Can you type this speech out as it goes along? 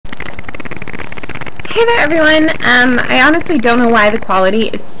Hey there everyone, I honestly don't know why the quality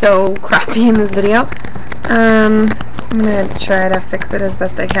is so crappy in this video. I'm gonna try to fix it as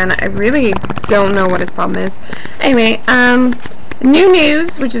best I can. I really don't know what its problem is. Anyway, new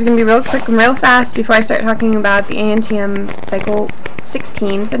news, which is gonna be real quick and real fast before I start talking about the ANTM Cycle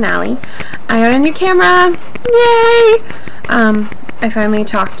 16 finale. I got a new camera! Yay! I finally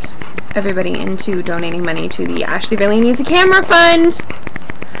talked everybody into donating money to the Ashley Really Needs a Camera Fund!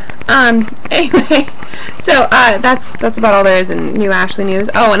 Anyway, so, that's about all there is in new Ashley news.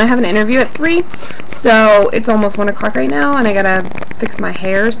 Oh, and I have an interview at 3, so it's almost 1 o'clock right now, and I gotta fix my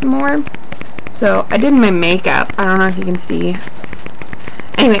hair some more. So, I did my makeup. I don't know if you can see.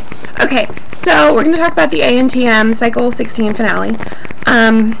 Anyway, okay, so we're gonna talk about the ANTM Cycle 16 finale.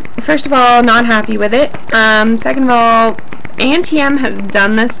 First of all, not happy with it. Second of all, ANTM has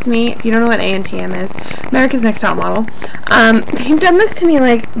done this to me. If you don't know what ANTM is, America's Next Top Model. They've done this to me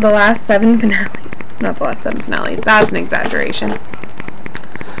like the last 7 finales. Not the last 7 finales. That's an exaggeration.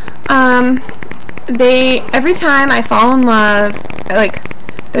 Every time I fall in love, like,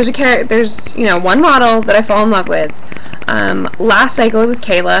 there's you know, one model that I fall in love with. Last cycle it was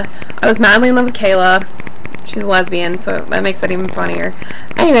Kayla. I was madly in love with Kayla. She's a lesbian, so that makes that even funnier.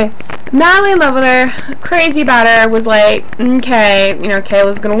 Anyway, madly in love with her, crazy about her, was like, okay, you know,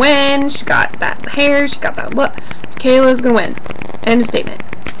 Kayla's gonna win, she got that hair, she got that look, Kayla's gonna win. End of statement.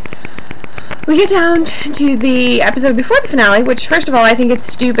 We get down to the episode before the finale, which, first of all, I think it's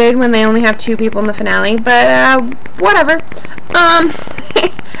stupid when they only have 2 people in the finale, but, whatever.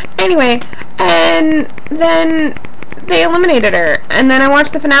 Anyway, and then they eliminated her, and then I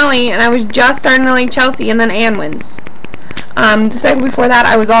watched the finale, and I was just starting to like Chelsea, and then Anne wins. The cycle before that,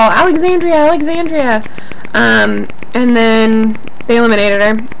 I was all Alexandria, Alexandria, and then they eliminated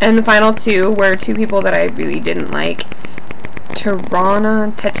her, and the final 2 were 2 people that I really didn't like.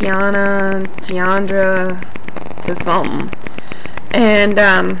 Tatiana, Tiandra, to something, and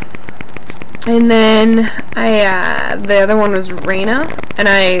then the other one was Raina, and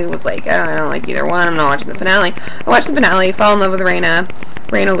I was like, I don't like either one, I'm not watching the finale. I watched the finale, fell in love with Raina,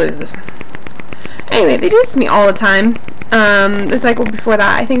 Raina loses. Anyway, they do this to me all the time. The cycle before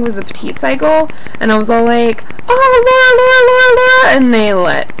that, I think, was the Petite cycle, and I was all like, oh, Laura, and they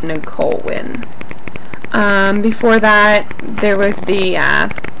let Nicole win. Before that, there was the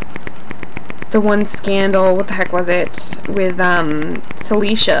one scandal, what the heck was it, with,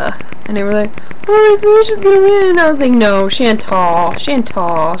 Celicia, and they were like, oh, Celicia's gonna win, and I was like, no, Chantal,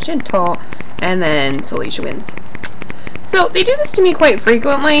 and then Celicia wins. So, they do this to me quite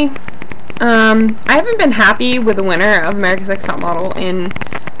frequently. I haven't been happy with the winner of America's Next Top Model in,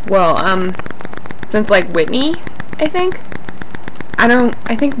 well, since, like, Whitney, I think.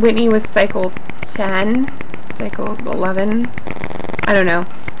 I think Whitney was cycle 10, cycle 11, I don't know.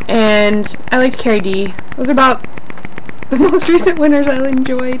 And I liked Carrie D. Those are about the most recent winners I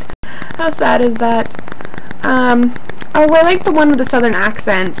enjoyed. How sad is that? Oh, I like the one with the southern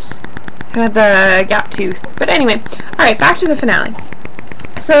accent, who had the gap tooth. But anyway, alright, back to the finale.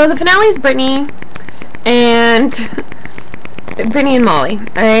 So the finale is Brittany and Molly,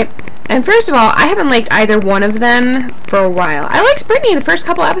 alright? And first of all, I haven't liked either one of them for a while. I liked Brittany the first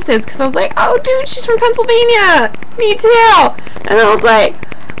couple episodes because I was like, oh dude, she's from Pennsylvania! Me too! And I was like,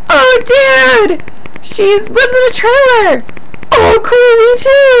 oh dude! She lives in a trailer! Oh cool, me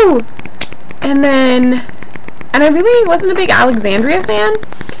too! And I really wasn't a big Alexandria fan.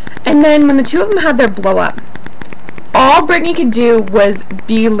 And then when the 2 of them had their blow up, all Brittany could do was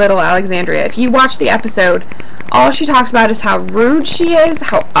belittle Alexandria. If you watch the episode, all she talks about is how rude she is,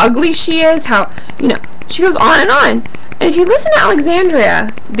 how ugly she is, how, you know, she goes on and on. And if you listen to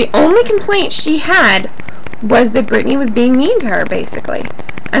Alexandria, the only complaint she had was that Brittany was being mean to her, basically,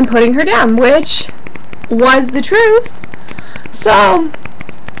 and putting her down, which was the truth. So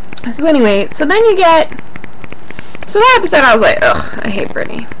anyway, so then you get, so that episode I was like, ugh, I hate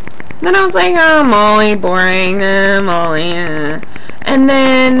Brittany. Then I was like, oh, Molly, boring, Molly, And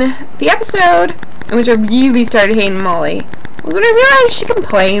then the episode in which I really started hating Molly was when I realized she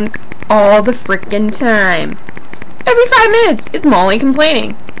complains all the frickin' time. Every 5 minutes, it's Molly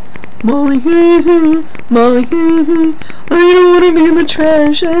complaining. Molly, Molly, I don't want to be in the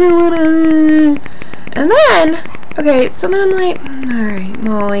trash, I don't want to. And then, okay, so then I'm like, alright,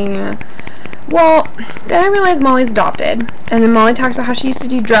 Molly, well, then I realized Molly's adopted, and then Molly talked about how she used to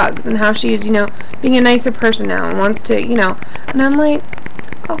do drugs, and how she's, you know, being a nicer person now, and wants to, you know, and I'm like,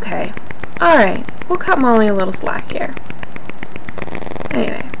 okay, alright, we'll cut Molly a little slack here.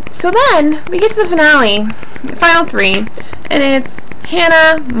 Anyway, so then, we get to the finale, the final 3, and it's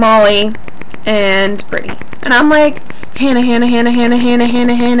Hannah, Molly, and Brittany. And I'm like, Hannah,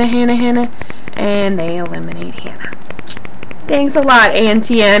 and they eliminate Hannah. Thanks a lot,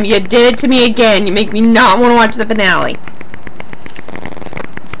 ANTM. You did it to me again. You make me not want to watch the finale.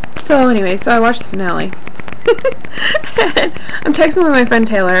 So anyway, so I watched the finale. I'm texting with my friend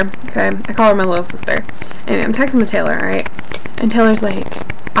Taylor. Okay, I call her my little sister. Anyway, I'm texting with Taylor, alright? And Taylor's like,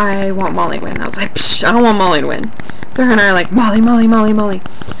 I want Molly to win. I was like, psh, I don't want Molly to win. So her and I are like, Molly, Molly, Molly, Molly.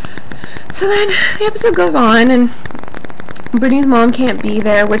 So then the episode goes on, and Brittany's mom can't be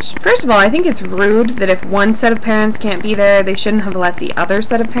there, which, first of all, I think it's rude that if one set of parents can't be there, they shouldn't have let the other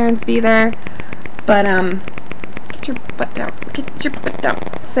set of parents be there. But, get your butt down. Get your butt down.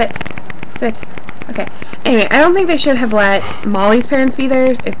 Sit. Sit. Okay. Anyway, I don't think they should have let Molly's parents be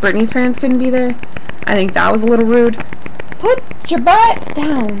there if Brittany's parents couldn't be there. I think that was a little rude. Put your butt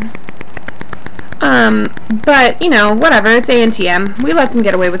down. But, you know, whatever. It's ANTM. We let them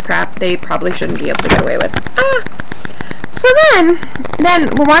get away with crap they probably shouldn't be able to get away with. So then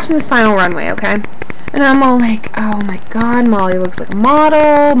we're watching this final runway, okay? And I'm all like, oh my god, Molly looks like a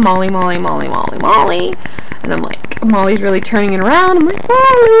model. Molly, Molly, Molly, Molly, Molly. And I'm like, Molly's really turning it around. I'm like,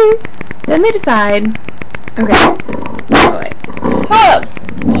 Molly. Then they decide, okay, wait. Hold up.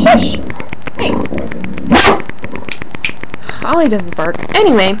 Shush. Hey. All he does is bark.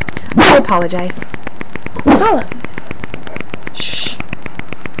 Anyway, I apologize. Hold up. Shh.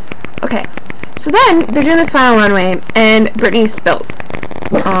 Okay. So then they're doing this final runway, and Brittany spills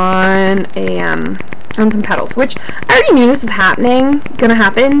on some petals, which I already knew this was gonna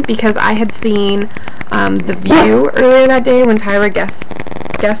happen, because I had seen The View earlier that day when Tyra guest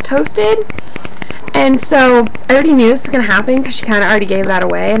hosted, and so I already knew this was gonna happen because she kind of already gave that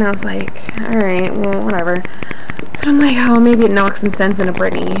away, and I was like, all right, well, whatever. So I'm like, oh, maybe it knocks some sense into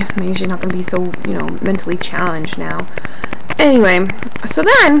Brittany. Maybe she's not gonna be so, you know, mentally challenged now. Anyway, so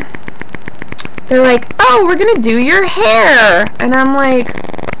then they're like, oh, we're gonna do your hair, and I'm like,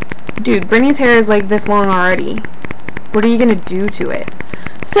 dude, Brittany's hair is like this long already. What are you gonna do to it?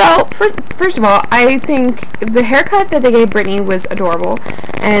 So, first of all, I think the haircut that they gave Brittany was adorable,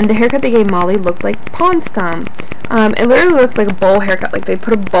 and the haircut they gave Molly looked like pond scum. It literally looked like a bowl haircut, like they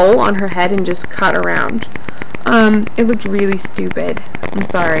put a bowl on her head and just cut around. It looked really stupid. I'm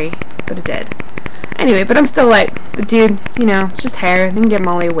sorry, but it did. Anyway, but I'm still like, dude, you know, it's just hair. They can get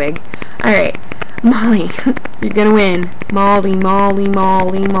Molly a wig. Alright, Molly, you're gonna win. Molly, Molly,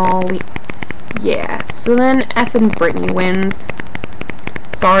 Molly, Molly. Yeah, so then effing Brittany wins.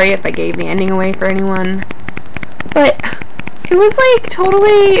 Sorry if I gave the ending away for anyone. But it was like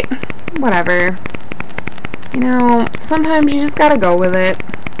totally whatever. You know, sometimes you just gotta go with it.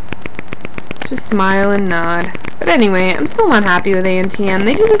 Just smile and nod. But anyway, I'm still not happy with ANTM.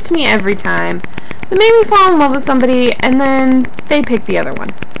 They do this to me every time. They make me fall in love with somebody, and then they pick the other one.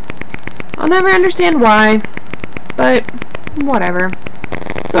 I'll never understand why, but whatever.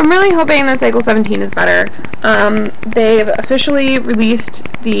 So I'm really hoping that Cycle 17 is better. They've officially released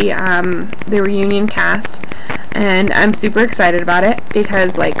the reunion cast, and I'm super excited about it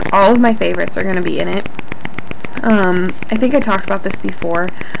because, like, all of my favorites are going to be in it. I think I talked about this before,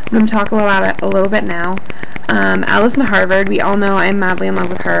 but I'm going to talk about it a little bit now. Alice in Harvard, we all know I'm madly in love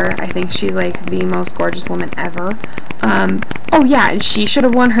with her. I think she's, like, the most gorgeous woman ever. Oh yeah, and she should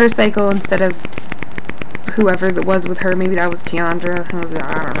have won her cycle instead of whoever that was with her. Maybe that was Tiandra.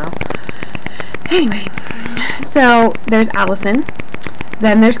 I don't know. Anyway, so there's Allison.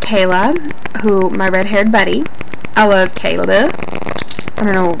 Then there's Kayla, who, my red-haired buddy. I love Kayla. I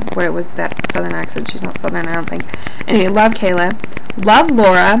don't know where it was that southern accent. She's not southern, I don't think. Anyway, love Kayla. Love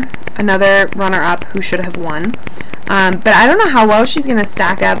Laura, another runner-up who should have won. But I don't know how well she's going to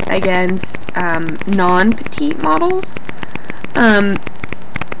stack up against non-petite models.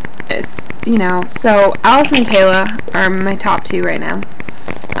 You know, so Alice and Kayla are my top two right now.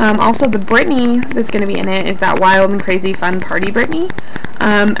 Also, the Brittany that's going to be in it is that wild and crazy fun party Brittany.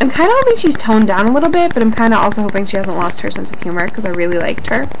 I'm kind of hoping she's toned down a little bit, but I'm kind of also hoping she hasn't lost her sense of humor because I really liked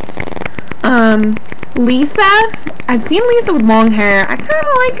her. Lisa, I've seen Lisa with long hair. I kind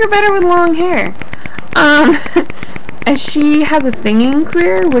of like her better with long hair. She has a singing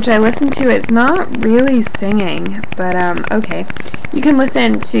career, which I listen to. It's not really singing, but okay. You can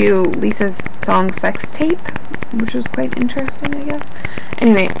listen to Lisa's song Sex Tape, which was quite interesting, I guess.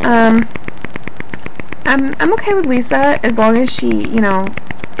 Anyway, I'm okay with Lisa as long as she, you know,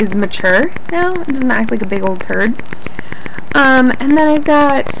 is mature now and doesn't act like a big old turd. And then I've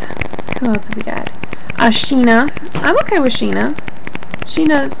got, who else have we got? Sheena. I'm okay with Sheena.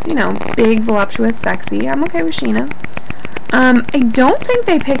 Sheena's, you know, big, voluptuous, sexy. I'm okay with Sheena. I don't think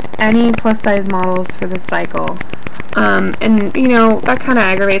they picked any plus-size models for this cycle. And, you know, that kind of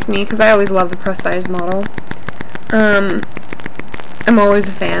aggravates me because I always love the plus-size model. I'm always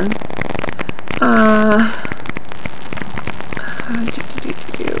a fan. I'm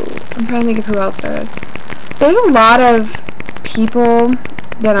trying to think of who else there is. There's a lot of people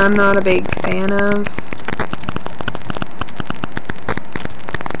that I'm not a big fan of.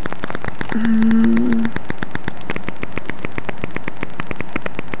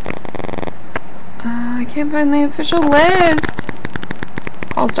 I can't find the official list.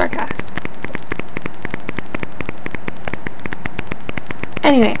 All-Star cast.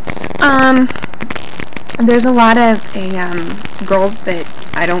 Anyway, there's a lot of girls that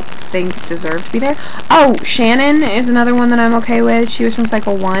I don't think deserve to be there. Oh, Shannon is another one that I'm okay with. She was from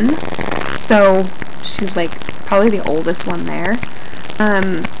Cycle 1, so she's like probably the oldest one there.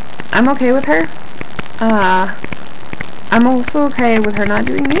 I'm okay with her. I'm also okay with her not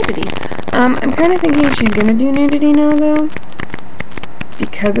doing nudity. I'm kind of thinking she's gonna do nudity now, though,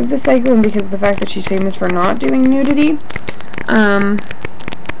 because of the cycle and because of the fact that she's famous for not doing nudity. I'm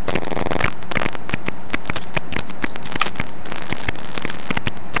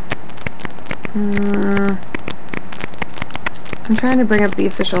trying to bring up the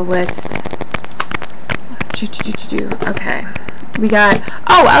official list. Okay. We got,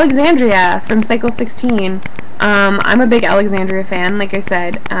 oh, Alexandria from Cycle 16. I'm a big Alexandria fan, like I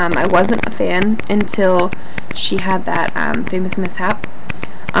said. I wasn't a fan until she had that famous mishap.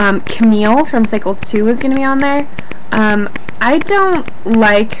 Camille from Cycle 2 is going to be on there. I don't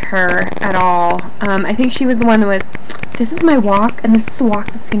like her at all. I think she was the one that was, this is my walk, and this is the walk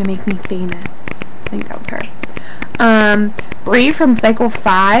that's going to make me famous. I think that was her. Bree from Cycle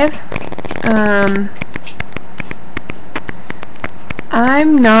 5.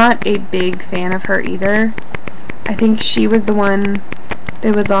 I'm not a big fan of her either. I think she was the one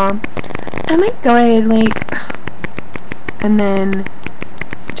that was all, oh my god, like, and then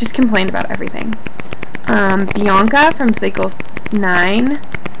just complained about everything. Bianca from Cycle 9.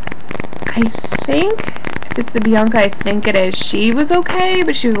 I think, if it's the Bianca, I think it is. She was okay,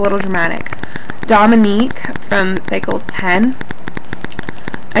 but she was a little dramatic. Dominique from Cycle 10.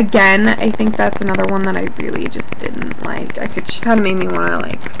 Again, I think that's another one that I really just didn't like. She kind of made me want to,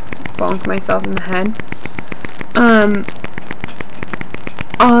 like, bonk myself in the head.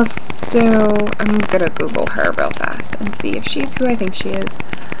 Also, I'm gonna Google her real fast and see if she's who I think she is.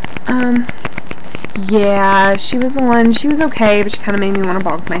 Yeah, she was the one. She was okay, but she kind of made me want to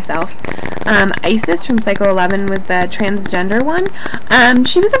bonk myself. Isis from Cycle 11 was the transgender one.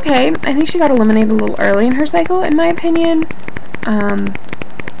 She was okay. I think she got eliminated a little early in her cycle, in my opinion.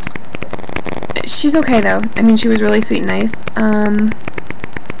 She's okay, though. I mean, she was really sweet and nice.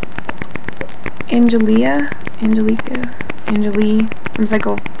 Angelique from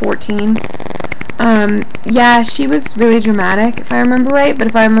Cycle 14. Yeah, she was really dramatic, if I remember right, but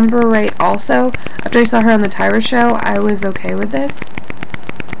if I remember right also, after I saw her on the Tyra show, I was okay with this.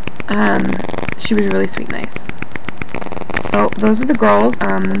 She was really sweet and nice. So, those are the girls.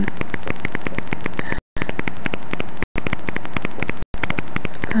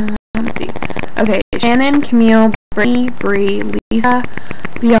 Let's see. Okay, Shannon, Camille, Brittany, Bree, Lisa,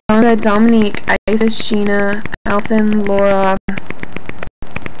 Bianca, Dominique, Isis, Sheena, Allison, Laura,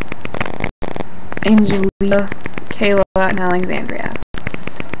 Angelia, Kayla, and Alexandria.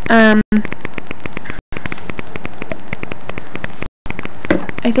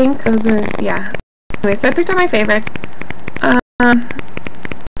 I think those are, yeah. Anyway, so I picked out my favorite. I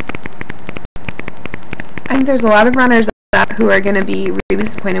think there's a lot of runners up who are going to be really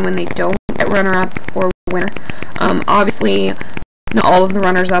disappointed when they don't get runner-up or winner. Obviously, not all of the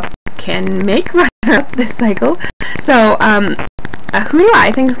runners-up can make runner-up this cycle. So, who do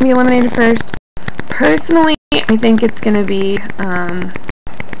I think is going to be eliminated first? Personally, I think it's going to be, I'm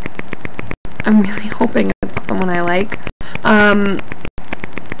really hoping it's someone I like.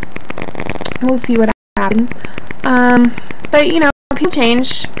 We'll see what happens. But, you know, people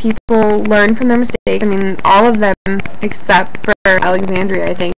change. People learn from their mistakes. I mean, all of them, except for Alexandria,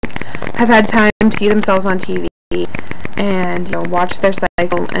 I think, have had time to see themselves on TV and, you know, watch their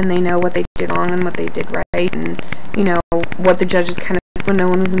cycle, and they know what they did wrong and what they did right, and, you know, what the judges kind of said when no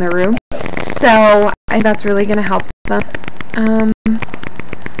one was in their room. So, I think that's really going to help them.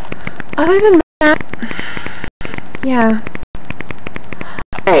 Other than that, yeah.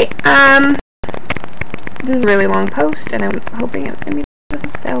 Alright, this is a really long post, and I'm hoping it's going to be,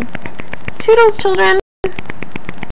 so, toodles, children!